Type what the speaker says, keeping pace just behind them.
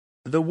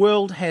The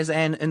world has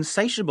an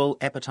insatiable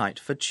appetite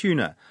for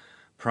tuna.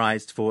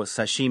 Prized for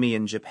sashimi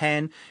in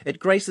Japan, it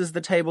graces the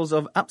tables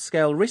of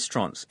upscale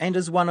restaurants and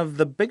is one of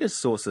the biggest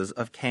sources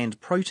of canned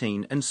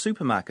protein in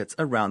supermarkets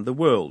around the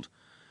world.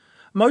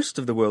 Most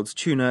of the world's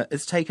tuna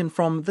is taken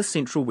from the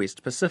Central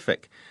West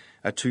Pacific.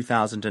 A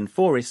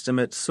 2004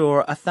 estimate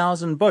saw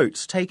 1,000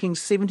 boats taking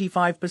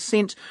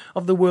 75%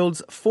 of the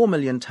world's 4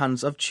 million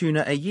tonnes of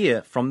tuna a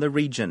year from the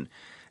region,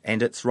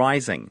 and it's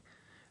rising.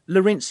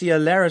 Laurentia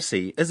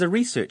Larissy is a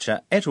researcher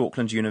at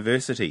Auckland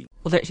University.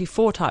 Well, there are actually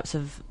 4 types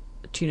of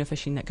tuna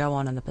fishing that go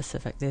on in the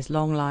Pacific. There's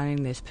long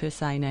lining, there's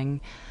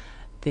purseining,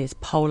 there's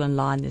pole and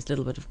line, there's a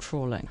little bit of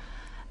trawling.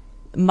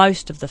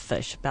 Most of the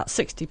fish, about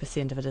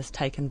 60% of it, is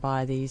taken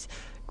by these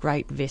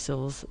great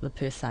vessels, the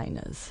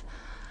purseiners.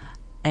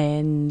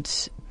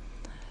 And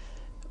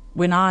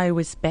when I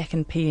was back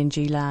in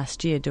PNG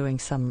last year doing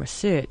some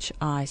research,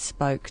 I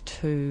spoke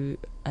to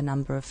a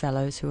number of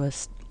fellows who are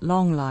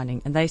long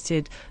lining, and they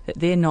said that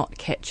they're not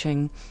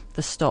catching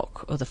the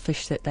stock or the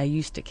fish that they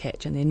used to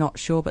catch, and they're not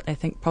sure, but they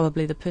think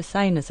probably the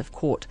purseiners have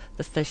caught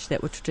the fish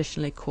that were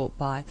traditionally caught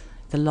by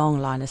the long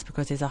liners,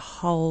 because there's a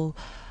whole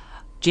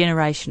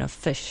generation of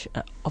fish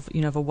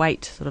of a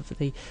weight, sort of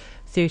the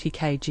 30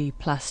 kg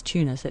plus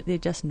tunas, that they're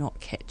just not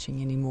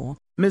catching anymore.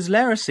 Ms.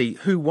 Larissy,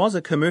 who was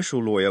a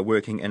commercial lawyer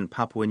working in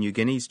Papua New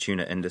Guinea's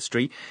tuna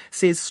industry,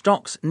 says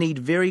stocks need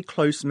very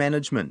close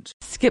management.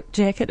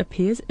 Skipjack, it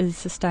appears, is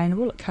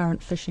sustainable at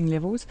current fishing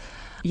levels.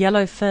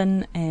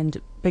 Yellowfin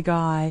and Big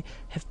Eye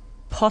have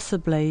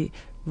possibly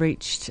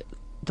reached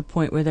the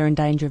point where they're in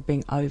danger of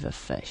being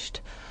overfished.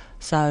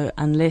 So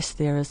unless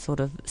there is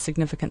sort of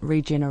significant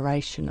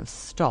regeneration of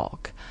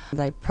stock,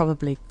 they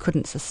probably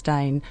couldn't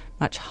sustain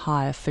much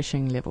higher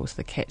fishing levels.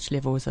 The catch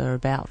levels are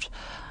about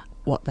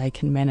what they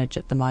can manage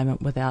at the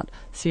moment without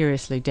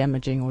seriously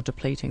damaging or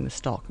depleting the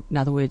stock. In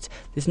other words,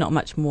 there's not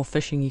much more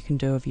fishing you can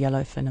do of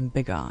yellowfin and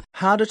big eye.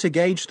 Harder to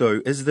gauge,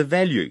 though, is the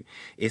value.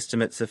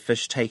 Estimates of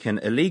fish taken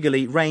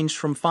illegally range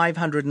from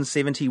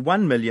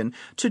 $571 million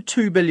to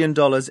 $2 billion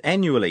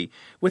annually,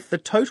 with the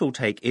total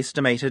take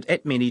estimated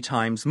at many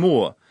times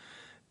more.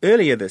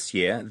 Earlier this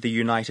year, the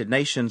United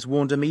Nations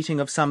warned a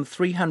meeting of some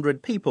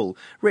 300 people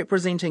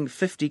representing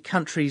 50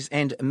 countries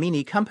and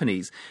many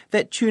companies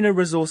that tuna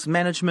resource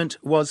management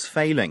was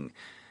failing.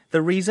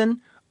 The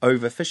reason?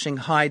 Overfishing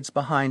hides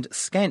behind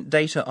scant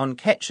data on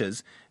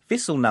catches,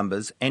 vessel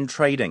numbers and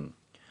trading.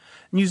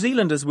 New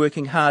Zealand is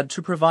working hard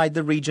to provide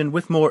the region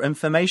with more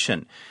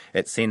information.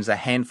 It sends a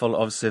handful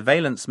of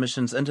surveillance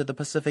missions into the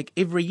Pacific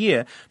every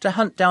year to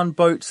hunt down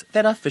boats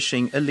that are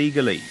fishing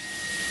illegally.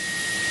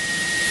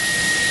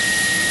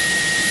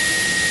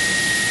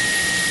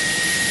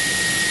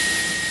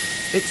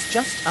 It's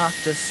just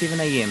after 7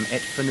 a.m.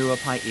 at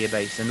Whenuapai Air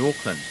Base in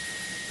Auckland.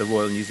 The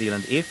Royal New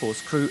Zealand Air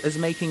Force crew is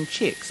making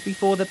checks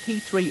before the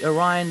P3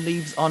 Orion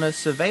leaves on a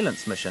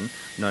surveillance mission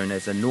known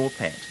as a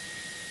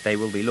NORPAT. They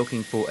will be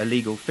looking for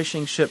illegal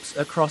fishing ships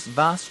across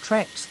vast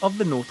tracts of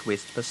the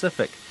Northwest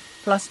Pacific,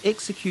 plus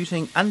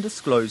executing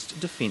undisclosed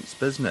defence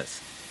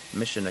business.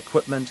 Mission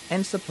equipment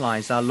and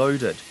supplies are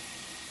loaded.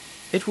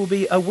 It will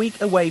be a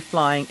week away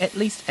flying at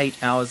least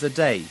 8 hours a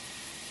day.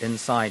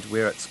 Inside,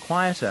 where it's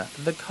quieter,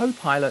 the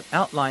co-pilot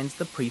outlines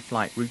the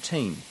pre-flight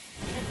routine.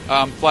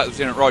 Flight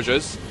Lieutenant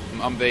Rogers.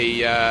 I'm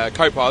the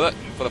co-pilot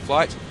for the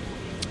flight.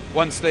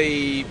 Once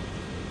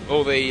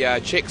all the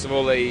checks of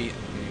all the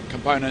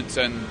components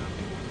and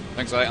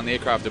things like that on the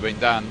aircraft have been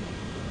done,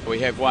 we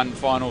have one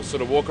final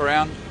sort of walk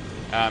around,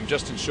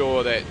 just to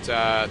ensure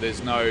that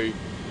there's no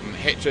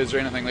hatches or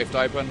anything left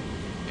open,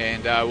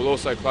 and we'll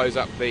also close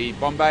up the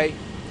bomb bay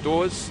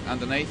doors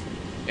underneath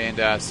and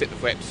set the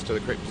flaps to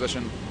the correct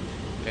position.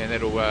 And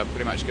that'll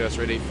pretty much get us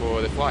ready for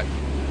the flight.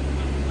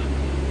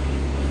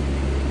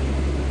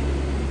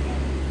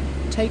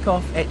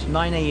 Takeoff at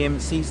 9 a.m.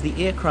 sees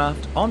the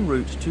aircraft en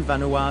route to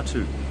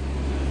Vanuatu.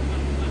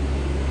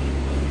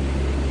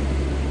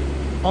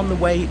 On the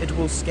way, it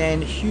will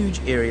scan huge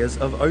areas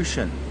of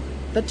ocean.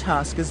 The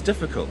task is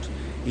difficult.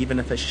 Even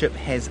if a ship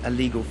has a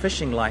legal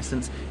fishing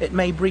license, it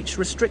may breach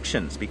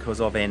restrictions because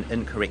of an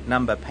incorrect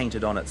number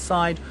painted on its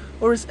side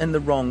or is in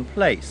the wrong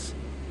place.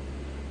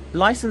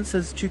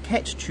 Licenses to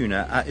catch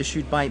tuna are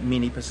issued by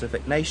many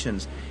Pacific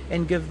nations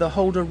and give the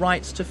holder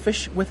rights to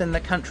fish within the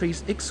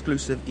country's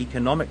exclusive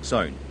economic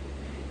zone.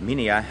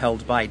 Many are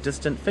held by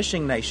distant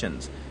fishing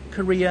nations,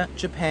 Korea,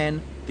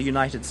 Japan, the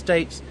United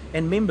States,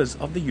 and members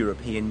of the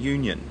European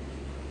Union.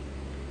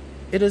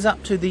 It is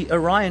up to the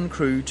Orion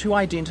crew to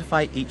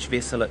identify each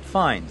vessel it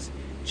finds,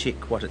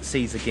 check what it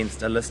sees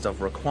against a list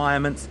of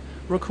requirements,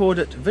 record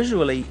it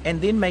visually,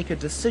 and then make a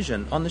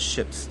decision on the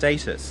ship's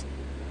status.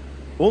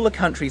 All the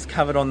countries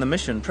covered on the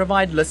mission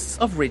provide lists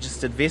of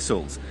registered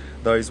vessels,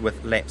 those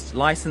with lapsed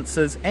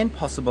licenses and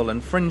possible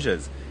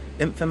infringers.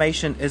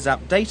 Information is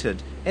updated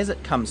as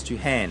it comes to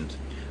hand.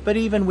 But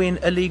even when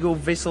illegal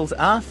vessels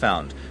are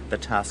found, the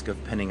task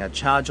of pinning a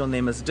charge on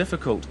them is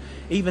difficult,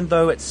 even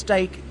though at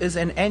stake is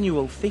an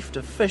annual theft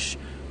of fish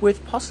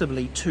worth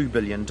possibly $2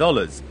 billion.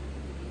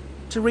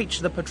 To reach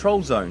the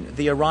patrol zone,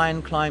 the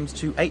Orion climbs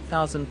to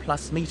 8,000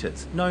 plus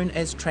metres, known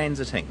as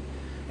transiting.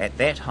 At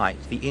that height,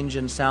 the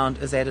engine sound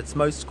is at its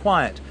most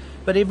quiet,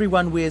 but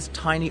everyone wears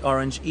tiny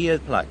orange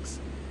earplugs.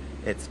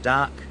 It's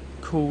dark,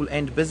 cool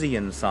and busy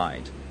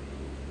inside.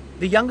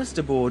 The youngest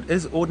aboard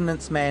is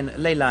Ordnance Man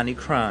Leilani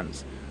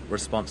Kranz,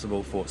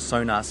 responsible for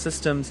sonar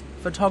systems,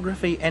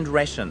 photography and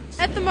rations.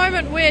 At the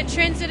moment we're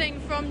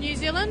transiting from New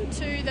Zealand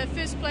to the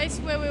first place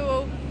where we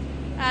will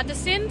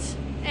descend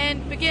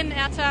and begin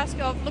our task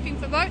of looking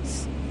for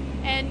boats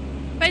and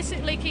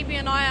basically keeping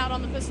an eye out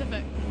on the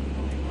Pacific.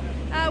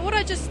 What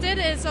I just did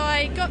is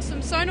I got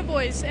some sonar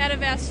buoys out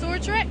of our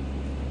storage rack,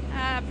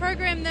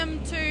 programmed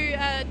them to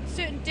a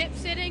certain depth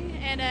setting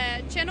and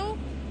a channel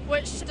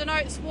which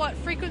denotes what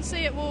frequency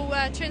it will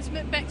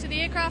transmit back to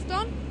the aircraft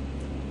on.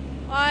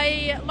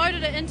 I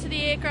loaded it into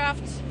the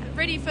aircraft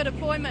ready for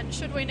deployment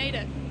should we need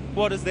it.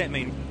 What does that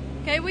mean?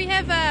 Okay, we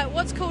have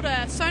what's called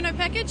a sonar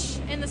package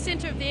in the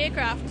centre of the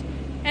aircraft,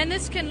 and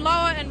this can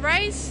lower and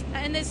raise,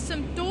 and there's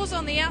some doors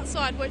on the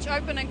outside which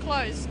open and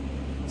close.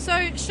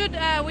 So should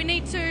we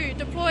need to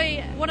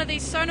deploy one of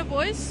these sonar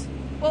buoys,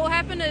 what will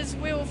happen is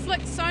we will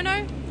flick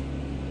sonar,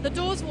 the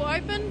doors will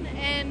open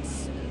and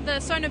the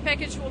sonar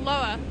package will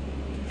lower.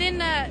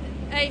 Then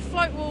a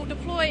float will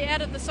deploy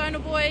out of the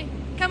sonar buoy,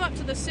 come up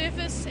to the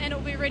surface and it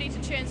will be ready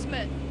to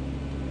transmit.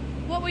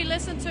 What we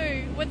listen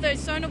to with those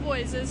sonar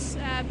buoys is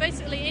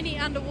basically any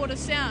underwater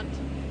sound.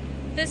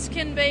 This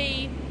can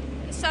be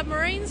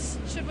submarines,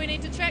 should we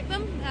need to track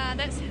them.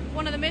 That's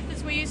one of the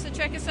methods we use to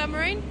track a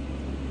submarine.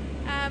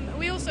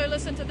 We also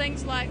listen to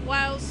things like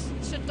whales,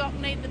 should dock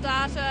need the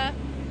data,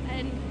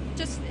 and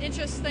just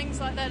interest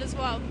things like that as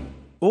well.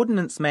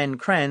 Ordnance Man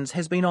Kranz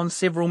has been on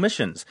several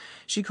missions.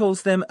 She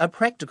calls them a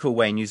practical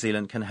way New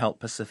Zealand can help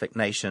Pacific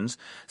nations,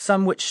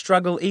 some which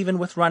struggle even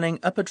with running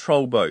a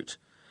patrol boat.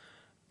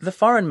 The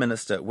Foreign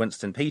Minister,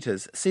 Winston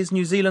Peters, says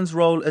New Zealand's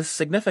role is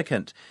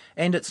significant,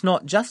 and it's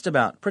not just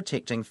about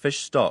protecting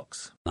fish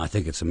stocks. I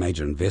think it's a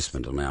major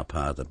investment on our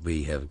part that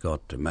we have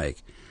got to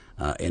make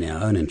in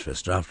our own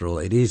interest. After all,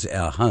 it is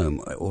our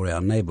home or our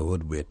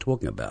neighbourhood we're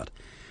talking about.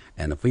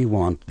 And if we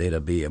want there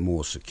to be a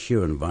more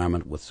secure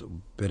environment with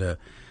better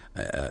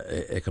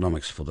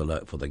economics for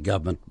the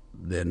government,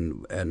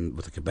 then and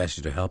with the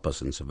capacity to help us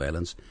in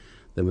surveillance,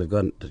 then we're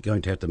going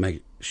to have to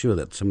make sure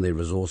that some of their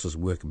resources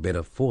work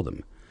better for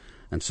them.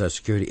 And so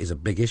security is a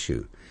big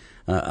issue.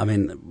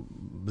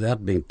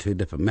 Without being too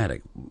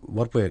diplomatic,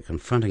 what we're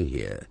confronting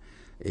here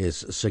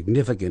is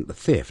significant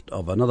theft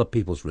of another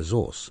people's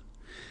resource,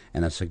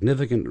 and a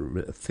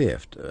significant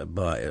theft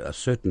by a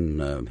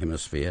certain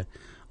hemisphere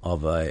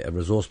of a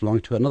resource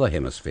belonging to another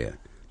hemisphere.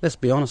 Let's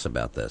be honest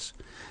about this.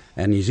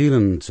 And New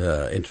Zealand's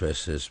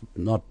interest is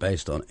not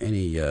based on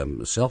any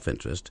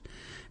self-interest.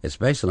 It's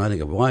based on, I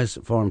think, a wise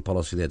foreign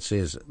policy that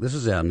says this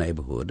is our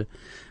neighbourhood,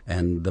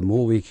 and the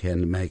more we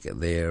can make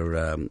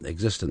their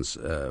existence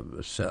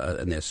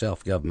and their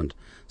self-government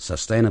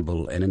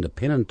sustainable and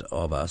independent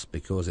of us,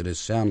 because it is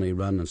soundly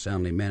run and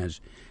soundly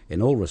managed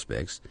in all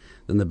respects,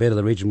 then the better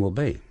the region will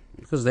be.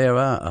 Because there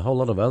are a whole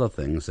lot of other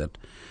things that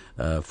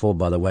fall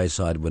by the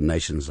wayside when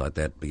nations like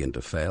that begin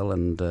to fail,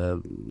 and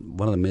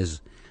one of them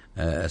is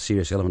a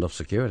serious element of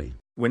security.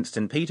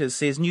 Winston Peters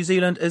says New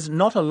Zealand is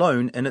not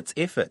alone in its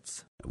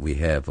efforts. We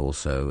have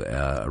also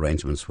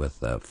arrangements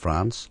with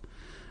France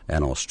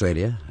and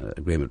Australia,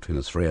 agreement between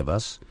the three of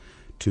us,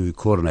 to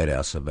coordinate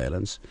our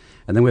surveillance.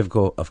 And then we've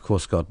got, of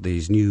course, got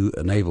these new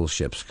naval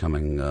ships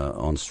coming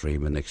on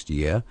stream next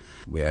year.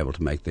 We're able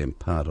to make them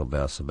part of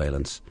our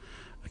surveillance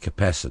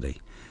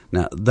capacity.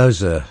 Now,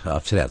 those are,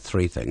 I've set out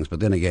three things, but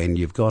then again,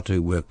 you've got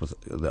to work with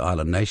the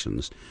island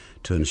nations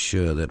to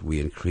ensure that we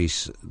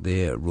increase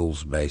their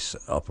rules-based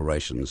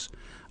operations,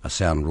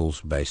 sound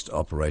rules-based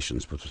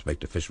operations with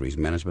respect to fisheries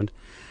management,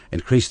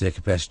 increase their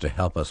capacity to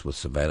help us with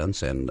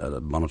surveillance and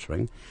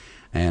monitoring.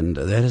 And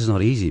that is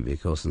not easy,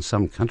 because in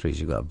some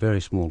countries you've got a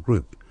very small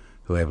group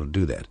who are able to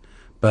do that.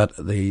 But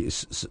I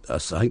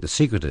think the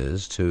secret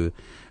is to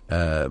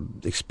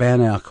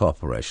expand our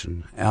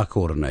cooperation, our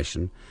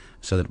coordination,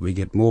 so that we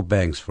get more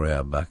bangs for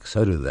our buck,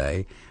 so do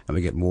they, and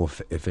we get more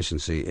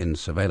efficiency in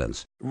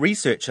surveillance.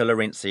 Researcher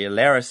Laurentia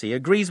Larissy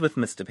agrees with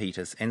Mr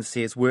Peters and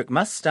says work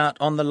must start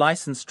on the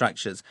licence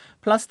structures,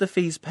 plus the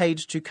fees paid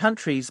to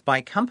countries by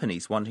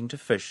companies wanting to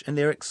fish in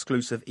their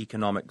exclusive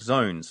economic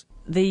zones.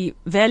 The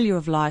value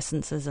of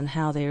licences and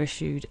how they're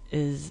issued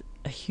is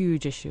a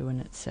huge issue in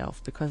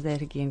itself, because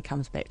that again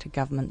comes back to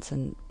governments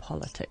and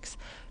politics,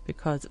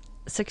 because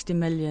 60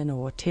 million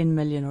or 10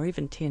 million or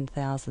even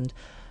 10,000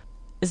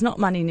 is not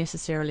money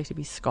necessarily to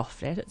be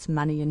scoffed at. It's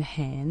money in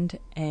hand.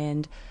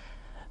 And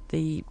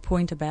the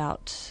point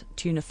about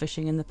tuna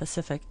fishing in the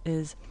Pacific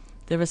is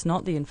there is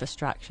not the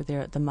infrastructure there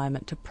at the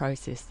moment to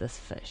process this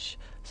fish.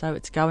 So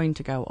it's going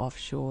to go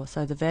offshore.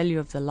 So the value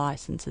of the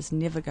licence is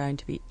never going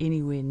to be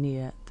anywhere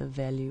near the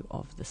value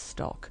of the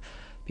stock,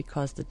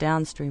 because the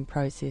downstream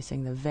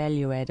processing, the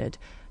value added,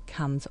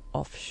 comes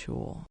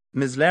offshore.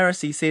 Ms.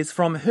 Larissy says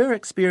from her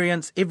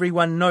experience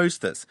everyone knows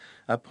this,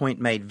 a point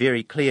made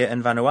very clear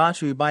in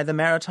Vanuatu by the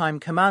maritime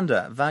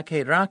commander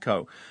Vake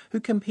Rakau, who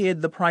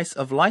compared the price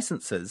of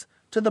licences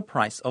to the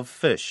price of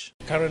fish.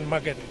 Current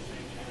market,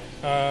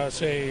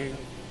 say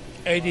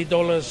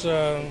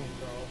 $80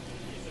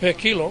 per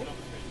kilo.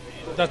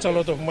 That's a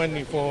lot of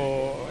money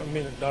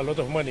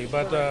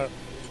but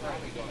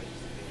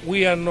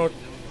we are not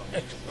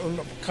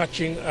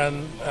catching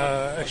and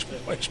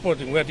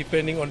exporting. We are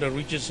depending on the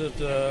registered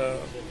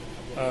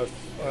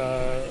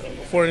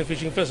foreign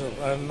fishing vessel,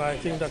 and I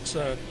think that's,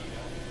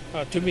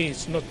 to me,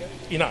 it's not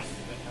enough.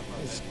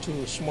 It's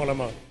too small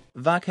amount.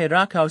 Vake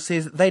Rakau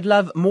says they'd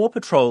love more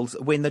patrols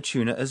when the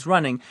tuna is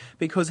running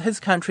because his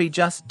country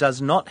just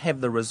does not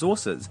have the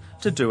resources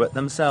to do it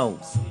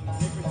themselves.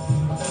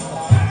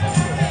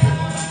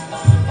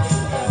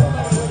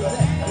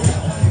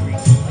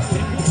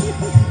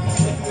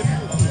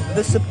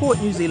 The support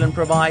New Zealand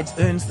provides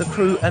earns the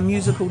crew a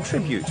musical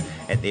tribute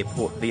at their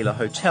Port Vila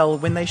hotel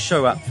when they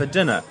show up for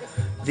dinner.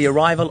 The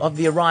arrival of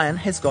the Orion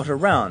has got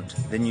around,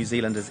 the New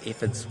Zealanders'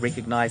 efforts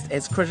recognised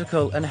as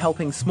critical in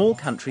helping small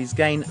countries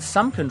gain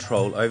some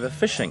control over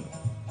fishing.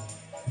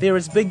 There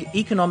is big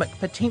economic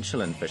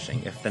potential in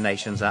fishing if the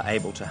nations are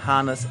able to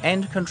harness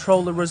and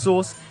control the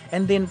resource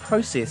and then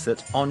process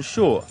it on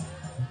shore.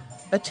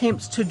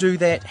 Attempts to do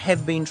that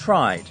have been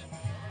tried.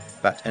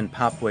 But in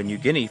Papua New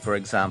Guinea, for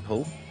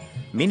example,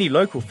 many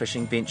local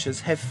fishing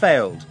ventures have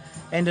failed,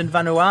 and in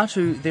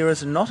Vanuatu there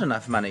is not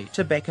enough money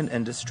to back an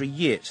industry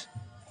yet.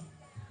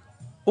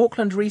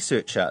 Auckland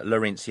researcher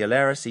Laurencia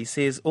Larissy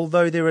says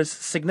although there is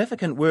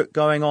significant work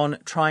going on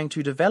trying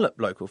to develop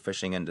local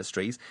fishing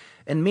industries,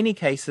 in many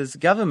cases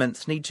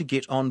governments need to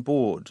get on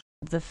board.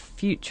 The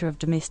future of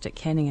domestic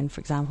canning,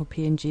 for example,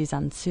 PNG, is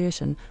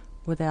uncertain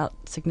without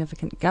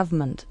significant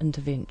government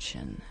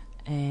intervention.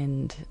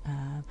 And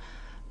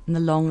in the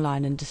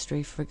longline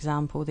industry, for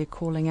example, they're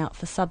calling out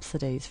for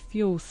subsidies,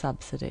 fuel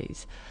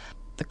subsidies.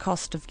 The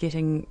cost of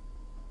getting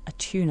a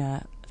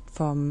tuna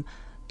from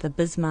the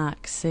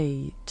Bismarck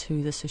Sea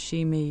to the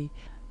sashimi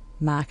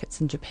markets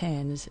in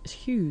Japan is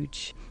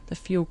huge, the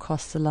fuel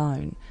costs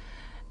alone.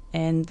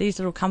 And these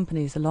little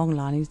companies, the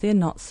longlinings, they're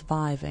not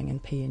surviving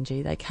in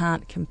PNG. They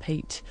can't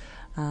compete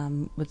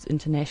with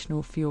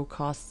international fuel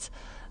costs.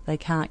 They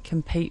can't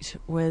compete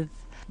with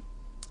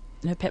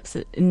perhaps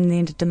in the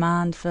end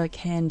demand for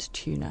canned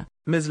tuna.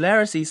 Ms.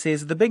 Larissy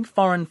says the big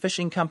foreign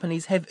fishing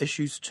companies have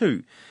issues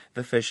too.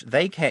 The fish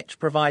they catch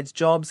provides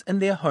jobs in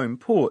their home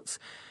ports.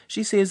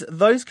 She says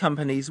those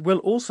companies will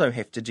also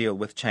have to deal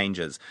with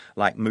changes,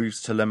 like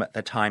moves to limit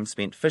the time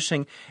spent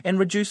fishing and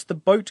reduce the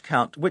boat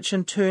count, which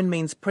in turn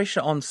means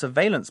pressure on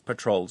surveillance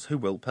patrols who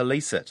will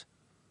police it.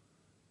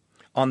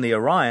 On the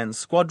Orion,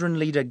 squadron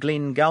leader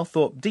Glenn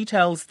Galthorpe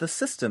details the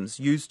systems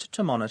used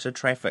to monitor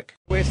traffic.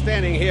 We're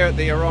standing here at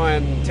the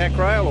Orion TAC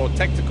rail or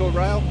tactical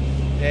rail,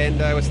 and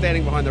we're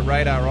standing behind the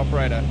radar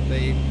operator.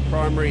 The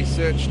primary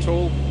search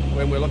tool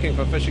when we're looking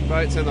for fishing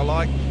boats and the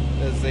like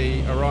is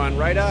the Orion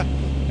radar,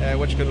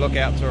 which can look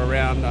out to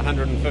around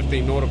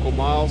 150 nautical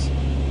miles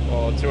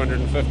or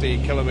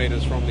 250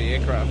 kilometres from the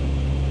aircraft.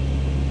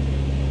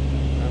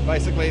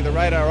 Basically the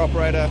radar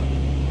operator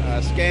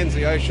scans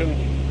the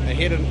ocean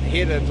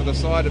headed to the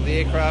side of the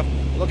aircraft,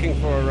 looking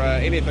for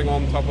anything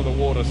on top of the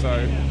water, so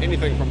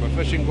anything from a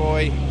fishing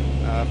buoy,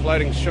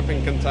 floating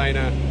shipping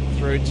container,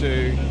 through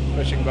to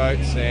fishing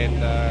boats and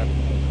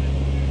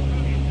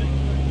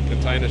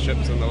container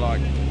ships and the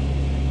like.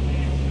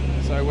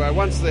 So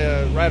once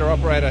the radar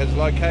operator has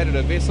located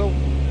a vessel,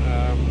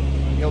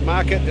 he'll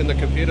mark it in the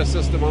computer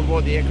system on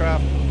board the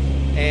aircraft,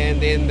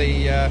 and then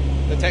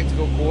the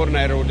tactical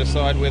coordinator will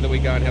decide whether we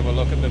go and have a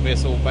look at the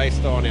vessel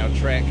based on our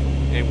track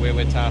and where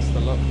we're tasked to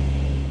look.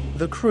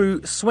 The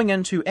crew swing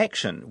into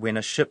action when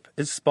a ship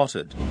is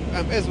spotted.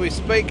 As we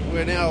speak,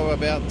 we're now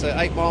about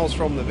 8 miles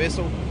from the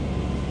vessel.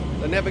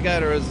 The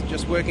navigator is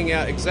just working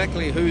out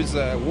exactly whose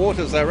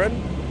waters they're in,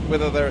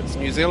 whether it's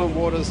New Zealand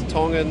waters,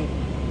 Tongan,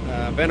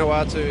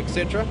 Vanuatu,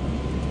 etc.,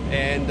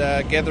 and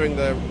gathering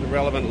the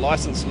relevant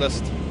licence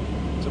list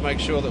to make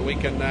sure that we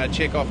can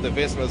check off the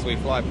vessel as we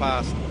fly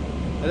past.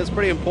 It is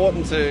pretty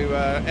important to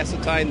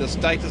ascertain the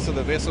status of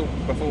the vessel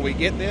before we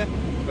get there,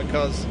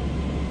 because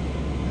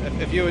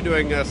if you were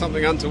doing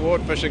something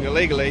untoward, fishing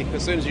illegally,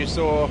 as soon as you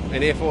saw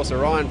an Air Force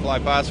Orion fly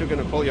past, you're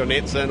going to pull your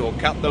nets in or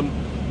cut them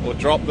or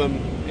drop them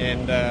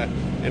and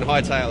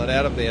hightail it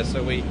out of there.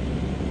 So we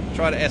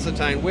try to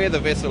ascertain where the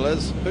vessel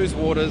is, whose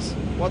waters,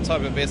 what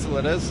type of vessel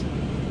it is,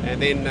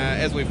 and then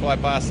as we fly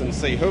past and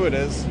see who it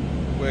is,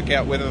 work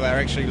out whether they're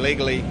actually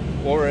legally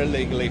or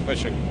illegally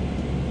fishing.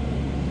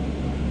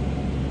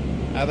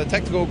 The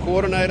tactical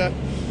coordinator,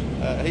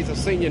 he's a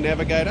senior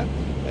navigator,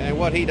 and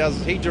what he does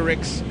is he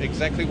directs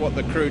exactly what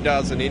the crew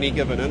does in any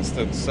given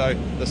instance. So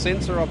the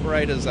sensor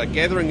operators are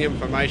gathering the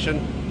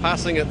information,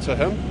 passing it to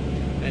him,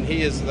 and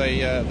he is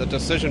the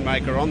decision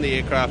maker on the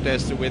aircraft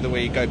as to whether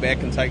we go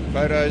back and take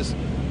photos,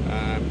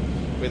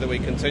 whether we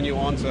continue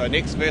on to our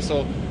next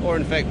vessel, or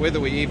in fact whether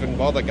we even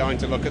bother going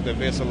to look at the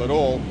vessel at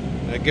all,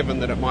 given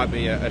that it might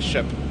be a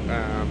ship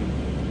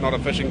not a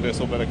fishing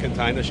vessel but a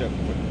container ship.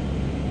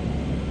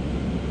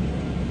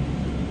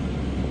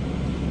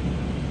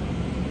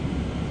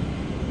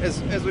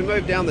 As we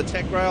move down the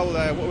tack rail,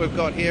 what we've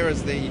got here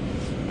is the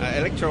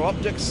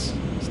electro-optics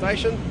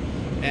station,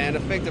 and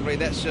effectively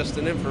that's just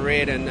an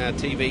infrared and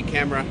TV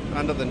camera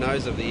under the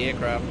nose of the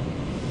aircraft.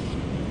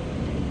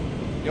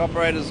 The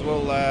operators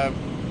will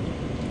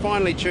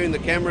finely tune the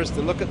cameras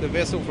to look at the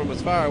vessel from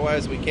as far away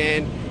as we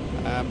can.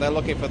 They're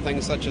looking for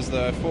things such as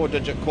the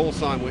 4-digit call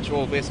sign, which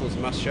all vessels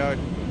must show.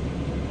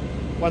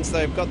 Once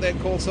they've got that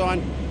call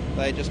sign,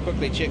 they just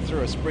quickly check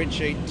through a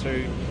spreadsheet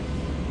to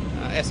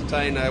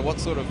ascertain what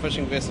sort of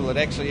fishing vessel it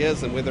actually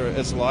is and whether it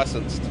is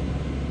licensed.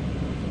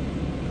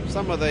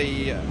 Some of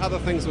the other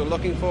things we're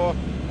looking for,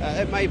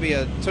 it may be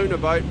a tuna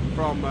boat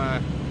from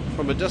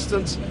a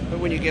distance, but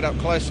when you get up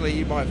closely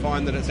you might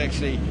find that it's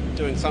actually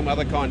doing some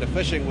other kind of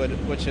fishing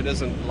which it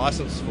isn't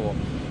licensed for.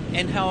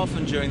 And how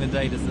often during the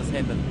day does this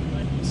happen?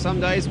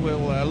 Some days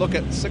we'll look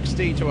at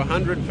 60 to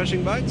 100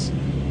 fishing boats,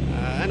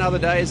 and other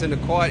days in a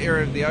quiet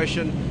area of the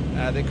ocean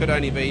there could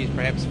only be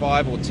perhaps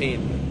 5 or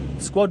 10.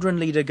 Squadron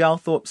leader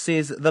Galthorpe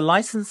says the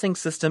licensing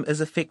system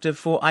is effective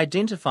for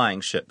identifying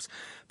ships,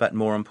 but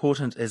more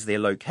important is their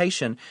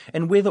location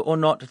and whether or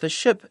not the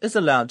ship is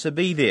allowed to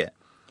be there.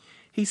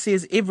 He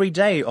says every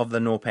day of the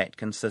NORPAT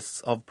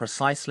consists of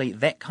precisely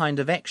that kind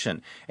of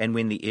action, and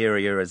when the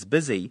area is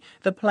busy,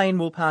 the plane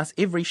will pass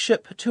every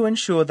ship to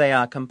ensure they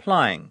are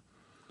complying.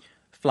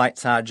 Flight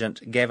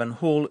Sergeant Gavin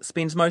Hall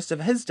spends most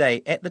of his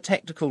day at the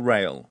tactical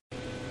rail.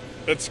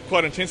 It's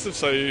quite intensive,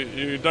 so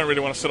you don't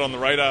really want to sit on the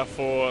radar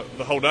for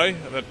the whole day.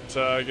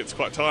 That gets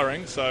quite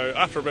tiring. So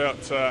after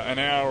about an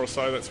hour or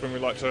so, that's when we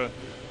like to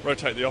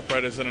rotate the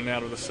operators in and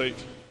out of the seat.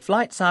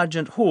 Flight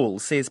Sergeant Hall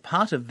says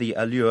part of the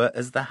allure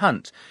is the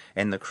hunt,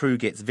 and the crew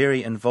gets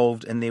very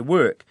involved in their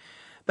work.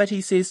 But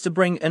he says to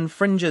bring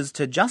infringers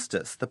to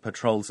justice, the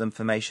patrol's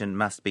information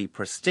must be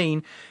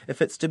pristine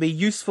if it's to be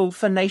useful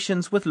for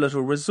nations with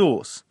little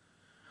resource.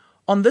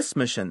 On this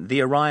mission,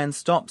 the Orion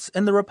stops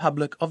in the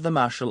Republic of the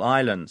Marshall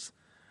Islands.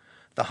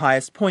 The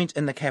highest point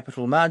in the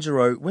capital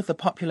Majuro, with a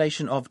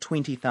population of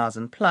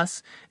 20,000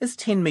 plus, is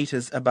 10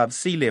 metres above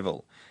sea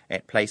level.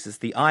 At places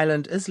the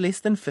island is less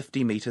than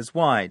 50 metres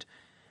wide.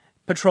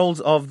 Patrols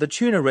of the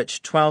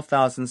tuna-rich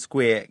 12,000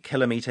 square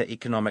kilometre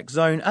economic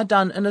zone are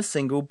done in a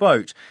single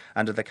boat,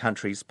 under the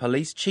country's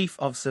Police Chief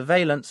of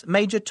Surveillance,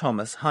 Major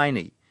Thomas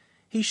Heine.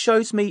 He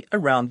shows me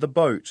around the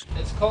boat.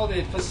 It's called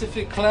a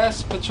Pacific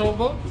Class patrol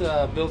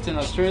boat, built in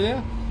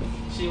Australia.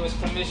 She was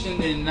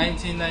commissioned in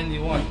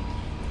 1991.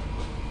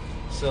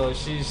 So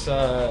she's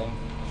a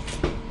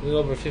little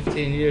over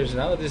 15 years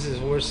now.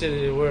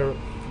 We're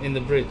in the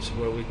bridge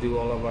where we do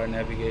all of our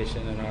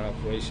navigation and our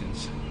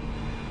operations.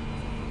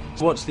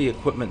 What's the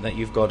equipment that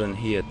you've got in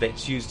here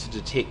that's used to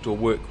detect or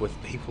work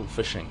with people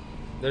fishing?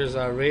 There's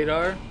our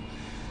radar,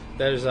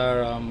 there's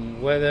our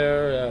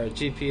weather, our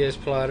GPS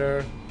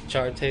plotter,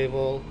 chart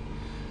table,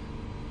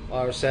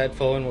 our sat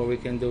phone where we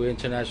can do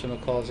international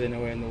calls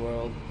anywhere in the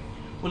world.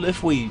 Well,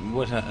 if we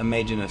were to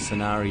imagine a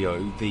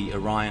scenario, the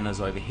Orion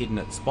is overhead and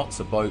it spots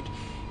a boat,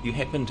 you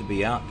happen to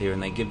be out there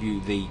and they give you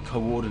the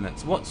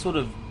coordinates. What sort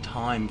of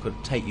time could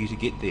it take you to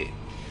get there?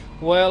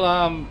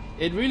 Well,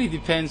 it really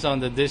depends on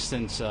the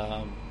distance.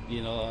 As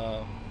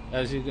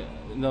you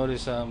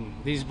notice,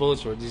 these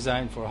boats were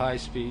designed for high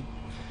speed,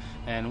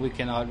 and we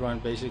can outrun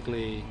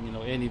basically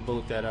any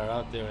boat that are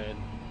out there. And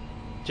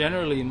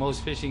generally,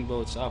 most fishing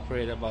boats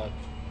operate about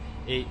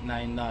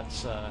 8-9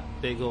 knots.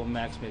 They go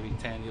max maybe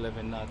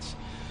 10-11 knots.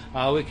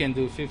 We can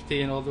do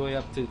 15 all the way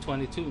up to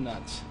 22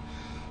 knots.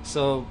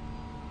 So,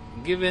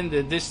 given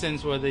the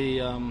distance where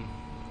the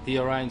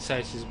Orion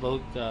sights his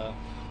boat,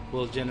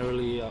 will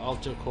generally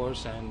alter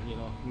course and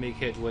make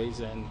headways.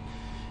 And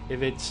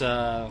if it's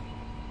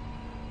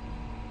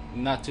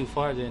not too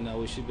far, then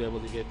we should be able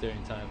to get there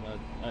in time. But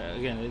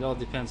again, it all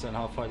depends on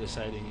how far the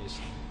sighting is.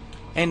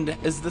 And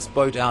is this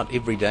boat out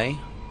every day?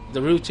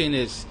 The routine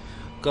is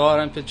go out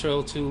on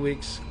patrol 2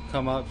 weeks,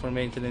 come out for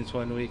maintenance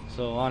 1 week.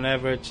 So on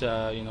average,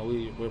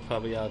 we're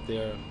probably out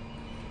there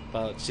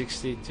about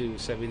 60 to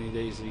 70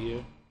 days a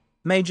year.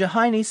 Major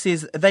Heine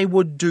says they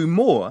would do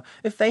more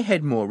if they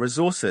had more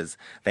resources.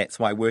 That's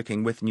why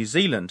working with New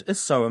Zealand is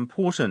so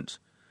important.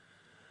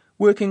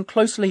 Working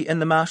closely in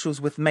the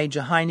Marshalls with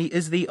Major Heine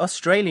is the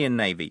Australian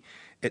Navy.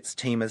 Its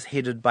team is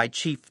headed by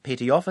Chief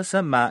Petty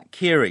Officer Mark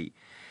Carey.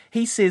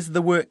 He says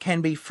the work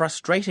can be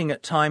frustrating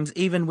at times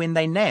even when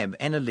they nab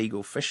an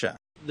illegal fisher.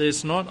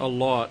 There's not a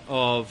lot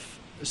of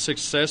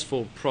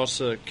successful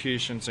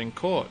prosecutions in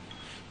court.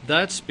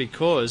 That's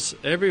because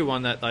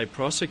everyone that they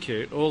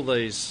prosecute, all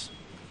these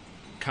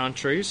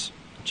countries,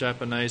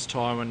 Japanese,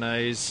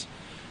 Taiwanese,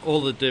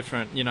 all the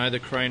different, the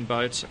crane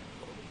boats,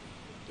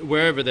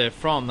 wherever they're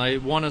from, they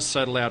want to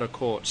settle out of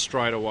court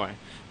straight away,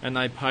 and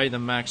they pay the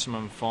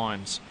maximum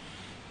fines.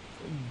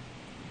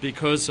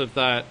 Because of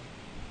that,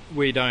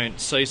 we don't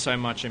see so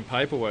much in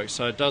paperwork,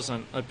 so it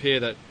doesn't appear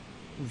that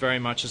very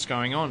much is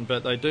going on,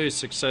 but they do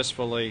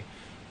successfully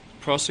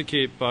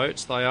prosecute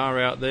boats. They are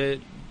out there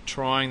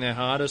trying their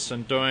hardest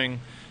and doing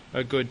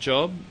a good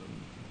job,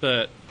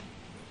 but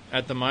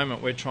At the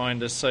moment, we're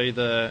trying to see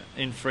the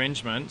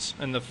infringements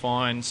and the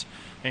fines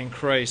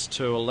increase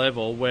to a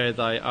level where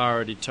they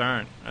are a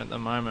deterrent. At the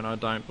moment, I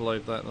don't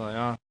believe that they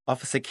are.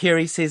 Officer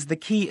Carey says the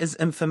key is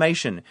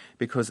information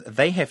because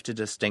they have to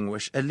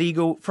distinguish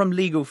illegal from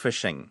legal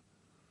fishing.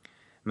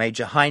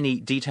 Major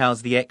Heine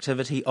details the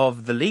activity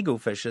of the legal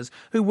fishers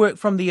who work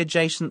from the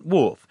adjacent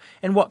wharf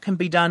and what can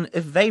be done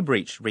if they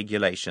breach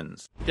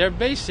regulations. They're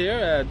based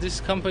here. This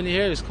company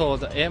here is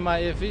called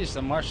MIFE, it's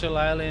the Marshall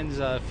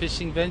Islands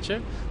Fishing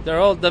Venture. They're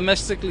all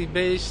domestically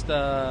based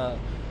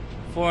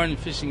foreign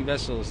fishing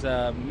vessels,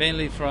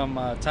 mainly from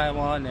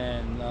Taiwan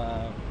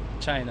and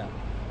China.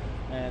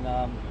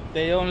 And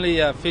they only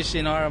fish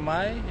in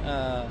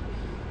RMI.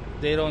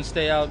 They don't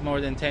stay out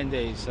more than 10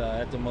 days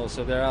at the most.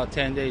 So they're out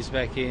 10 days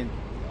back in,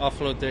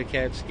 offload their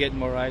catch, get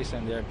more ice,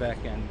 and they're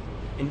back in.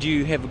 And do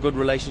you have a good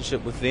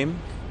relationship with them?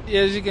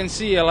 Yeah, as you can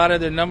see, a lot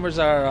of their numbers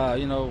are,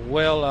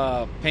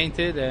 well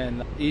painted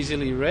and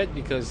easily read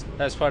because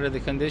that's part of the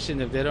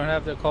condition. If they don't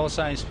have their call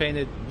signs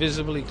painted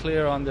visibly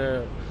clear on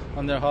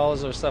their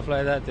hulls or stuff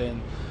like that,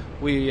 then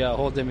we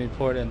hold them in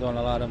port and don't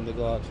allow them to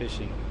go out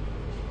fishing.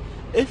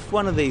 If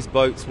one of these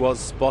boats was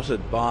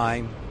spotted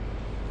by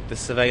the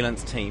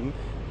surveillance team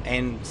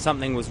and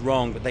something was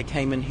wrong, but they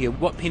came in here,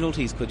 what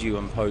penalties could you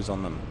impose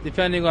on them?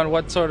 Depending on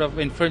what sort of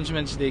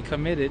infringements they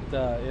committed,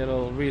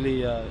 it'll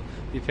really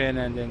depend,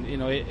 and then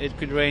it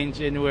could range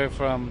anywhere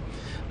from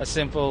a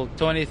simple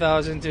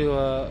 20,000 to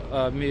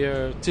a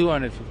mere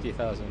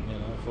 250,000,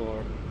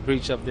 for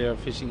breach of their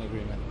fishing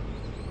agreement.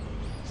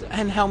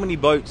 And how many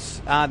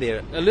boats are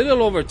there? A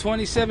little over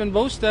 27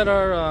 boats that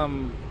are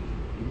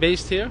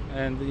based here,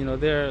 and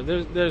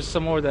there's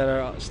some more that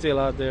are still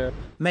out there.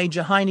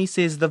 Major Heine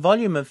says the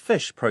volume of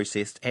fish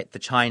processed at the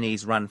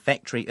Chinese-run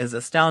factory is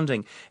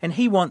astounding, and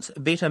he wants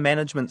better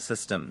management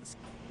systems.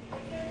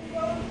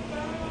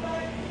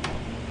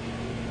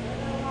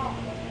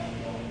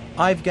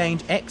 I've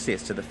gained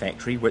access to the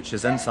factory, which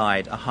is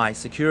inside a high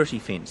security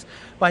fence,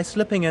 by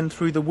slipping in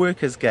through the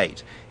workers'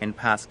 gate and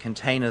past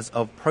containers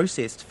of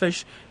processed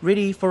fish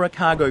ready for a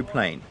cargo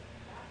plane.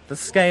 The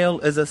scale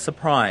is a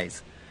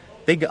surprise.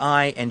 Big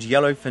eye and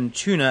yellowfin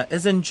tuna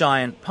is in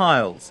giant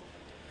piles.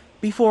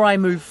 Before I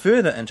move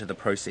further into the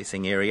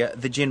processing area,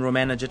 the general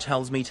manager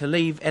tells me to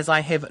leave as I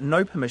have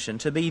no permission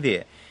to be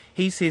there.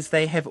 He says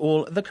they have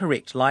all the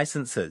correct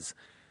licenses.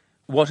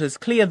 What is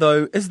clear,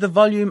 though, is the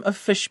volume of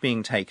fish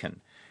being taken.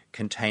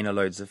 Container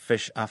loads of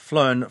fish are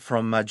flown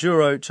from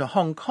Majuro to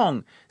Hong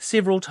Kong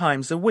several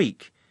times a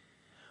week.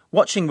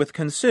 Watching with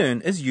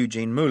concern is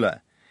Eugene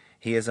Muller.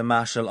 He is a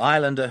Marshall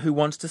Islander who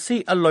wants to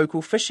see a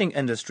local fishing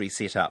industry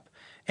set up,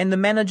 and the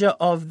manager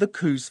of the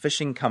Coos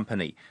Fishing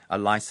Company, a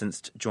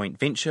licensed joint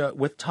venture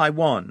with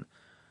Taiwan.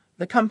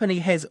 The company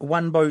has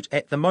one boat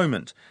at the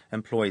moment,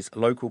 employs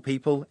local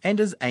people, and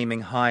is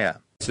aiming higher.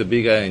 It's the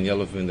big eye and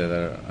yellowfin that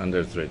are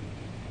under threat.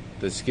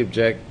 The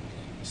skipjack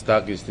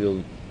stock is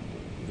still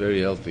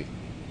very healthy.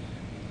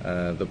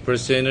 The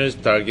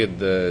purse-seiners target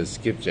the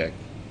skipjack,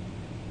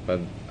 but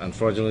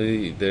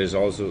unfortunately there's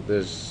also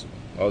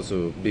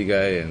big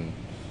eye and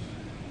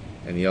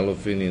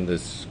yellowfin in the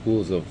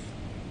schools of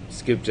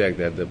skipjack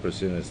that the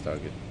purse-seiners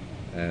target,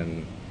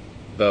 and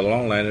the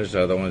longliners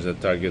are the ones that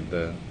target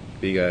the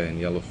big eye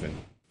and yellowfin.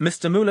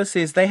 Mr. Muller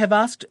says they have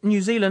asked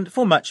New Zealand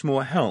for much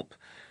more help.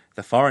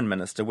 The Foreign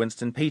Minister,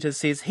 Winston Peters,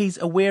 says he's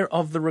aware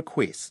of the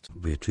request.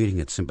 We're treating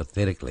it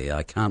sympathetically.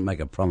 I can't make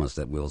a promise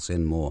that we'll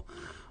send more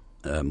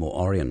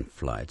Orion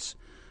flights,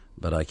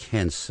 but I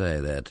can say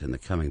that in the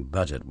coming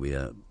budget we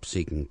are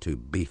seeking to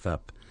beef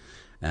up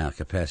our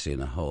capacity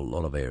in a whole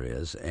lot of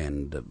areas,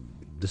 and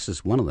this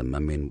is one of them. I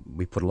mean,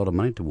 we put a lot of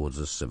money towards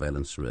this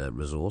surveillance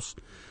resource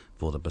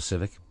for the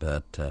Pacific,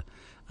 but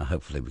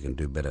hopefully we can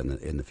do better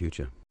in the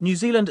future. New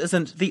Zealand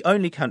isn't the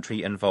only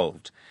country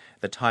involved.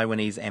 The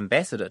Taiwanese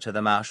ambassador to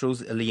the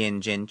Marshalls,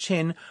 Lien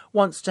Jianchen,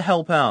 wants to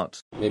help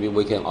out. Maybe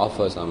we can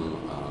offer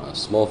some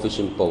small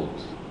fishing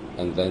boats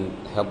and then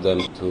help them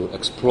to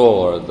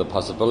explore the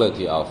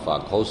possibility of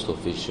coastal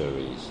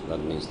fisheries. That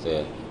means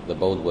the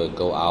boat will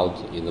go out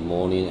in the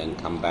morning and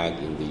come back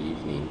in the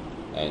evening.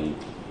 And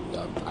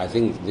I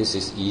think this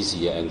is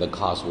easier and the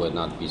cost will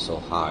not be so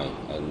high.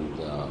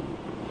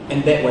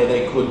 And that way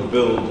they could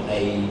build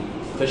a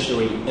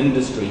fishery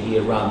industry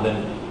here rather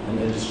than an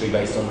industry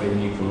based on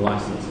revenue from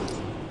licenses.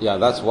 Yeah,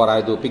 that's what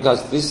I do,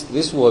 because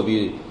this will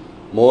be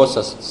more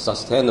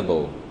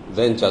sustainable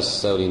than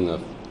just selling a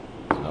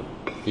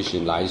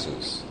fishing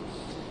license.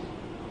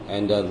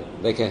 And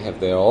they can have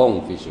their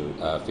own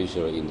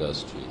fishery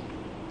industry.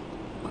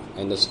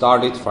 And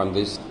started from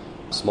this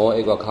small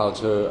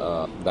agriculture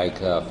like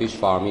fish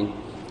farming,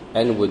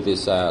 and with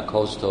this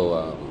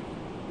coastal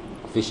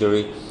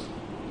fishery,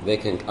 they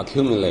can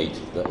accumulate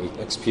the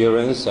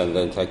experience and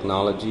then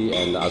technology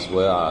and as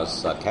well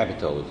as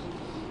capital.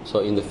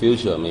 So in the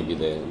future, maybe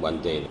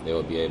one day they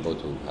will be able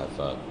to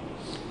have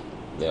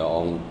their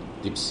own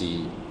deep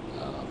sea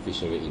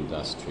fishery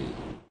industry.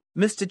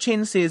 Mr.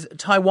 Chen says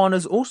Taiwan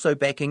is also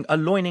backing a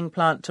loining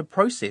plant to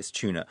process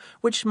tuna,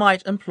 which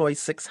might employ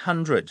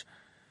 600.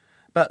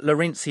 But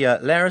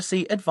Laurentia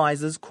Laracy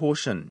advises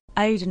caution.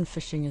 Aid in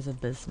fishing is a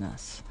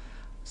business.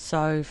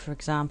 So, for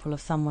example, if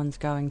someone's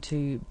going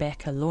to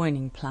back a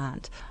loining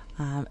plant,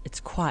 it's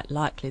quite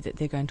likely that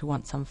they're going to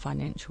want some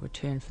financial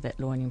return for that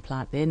loining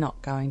plant. They're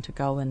not going to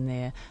go in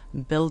there,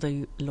 build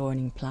a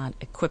loining plant,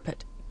 equip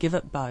it, give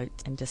it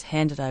boats, and just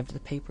hand it over to the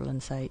people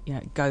and say,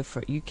 go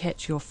for it. You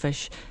catch your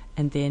fish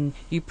and then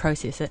you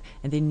process it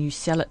and then you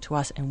sell it to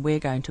us and we're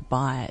going to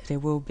buy it. There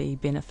will be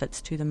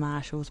benefits to the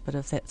marshals, but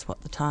if that's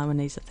what the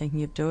Taiwanese are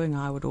thinking of doing,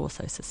 I would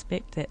also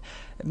suspect that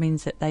it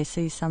means that they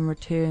see some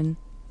return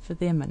for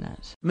them in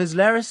it. Ms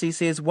Laracy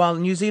says while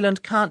New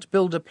Zealand can't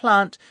build a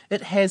plant,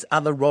 it has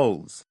other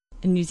roles.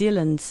 In New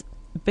Zealand's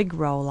big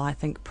role, I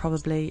think,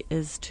 probably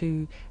is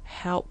to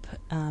help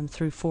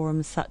through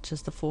forums such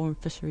as the Forum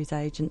Fisheries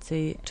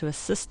Agency to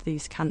assist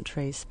these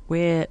countries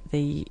where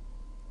the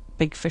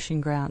big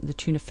fishing ground, the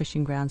tuna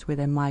fishing grounds where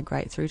they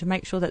migrate through, to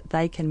make sure that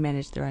they can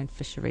manage their own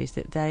fisheries,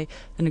 that the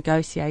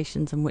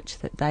negotiations in which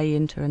that they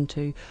enter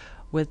into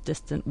with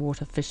distant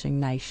water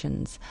fishing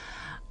nations,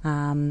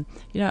 a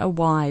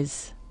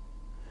wise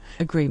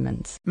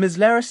agreements. Ms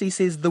Laracy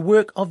says the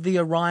work of the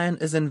Orion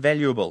is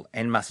invaluable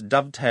and must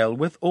dovetail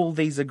with all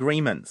these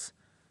agreements.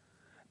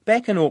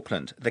 Back in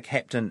Auckland, the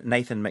captain,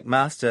 Nathan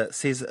McMaster,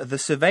 says the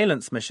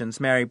surveillance missions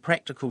marry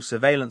practical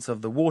surveillance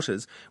of the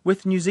waters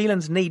with New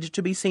Zealand's need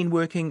to be seen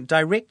working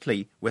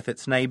directly with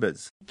its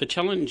neighbours. The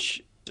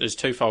challenge is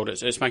twofold.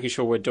 It's making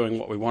sure we're doing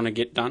what we want to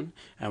get done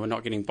and we're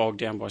not getting bogged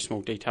down by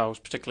small details.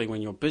 Particularly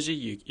when you're busy,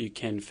 you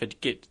can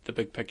forget the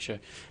big picture,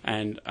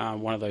 and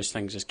one of those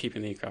things is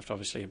keeping the aircraft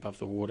obviously above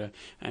the water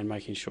and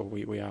making sure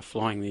we are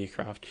flying the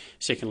aircraft.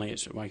 Secondly,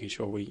 it's making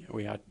sure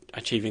we are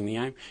achieving the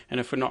aim, and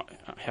if we're not,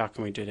 how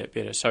can we do that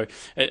better? So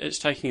it's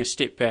taking a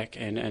step back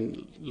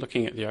and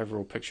looking at the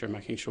overall picture and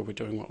making sure we're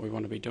doing what we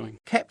want to be doing.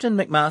 Captain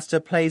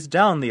McMaster plays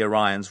down the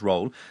Orion's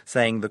role,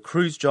 saying the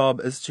crew's job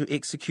is to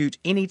execute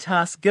any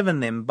task given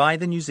them by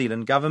the New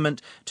Zealand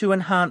government to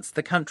enhance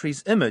the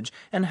country's image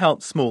and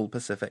help small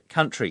Pacific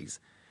countries.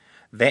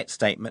 That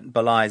statement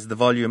belies the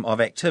volume of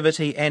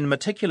activity and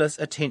meticulous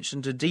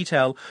attention to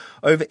detail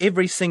over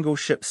every single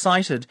ship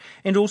sighted,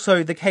 and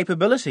also the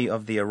capability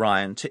of the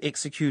Orion to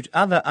execute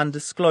other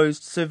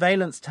undisclosed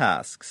surveillance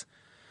tasks.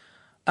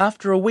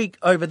 After a week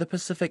over the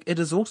Pacific, it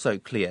is also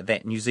clear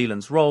that New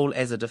Zealand's role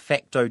as a de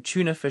facto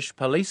tuna fish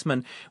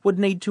policeman would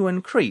need to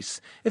increase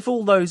if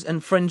all those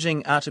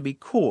infringing are to be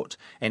caught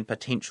and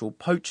potential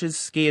poachers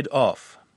scared off.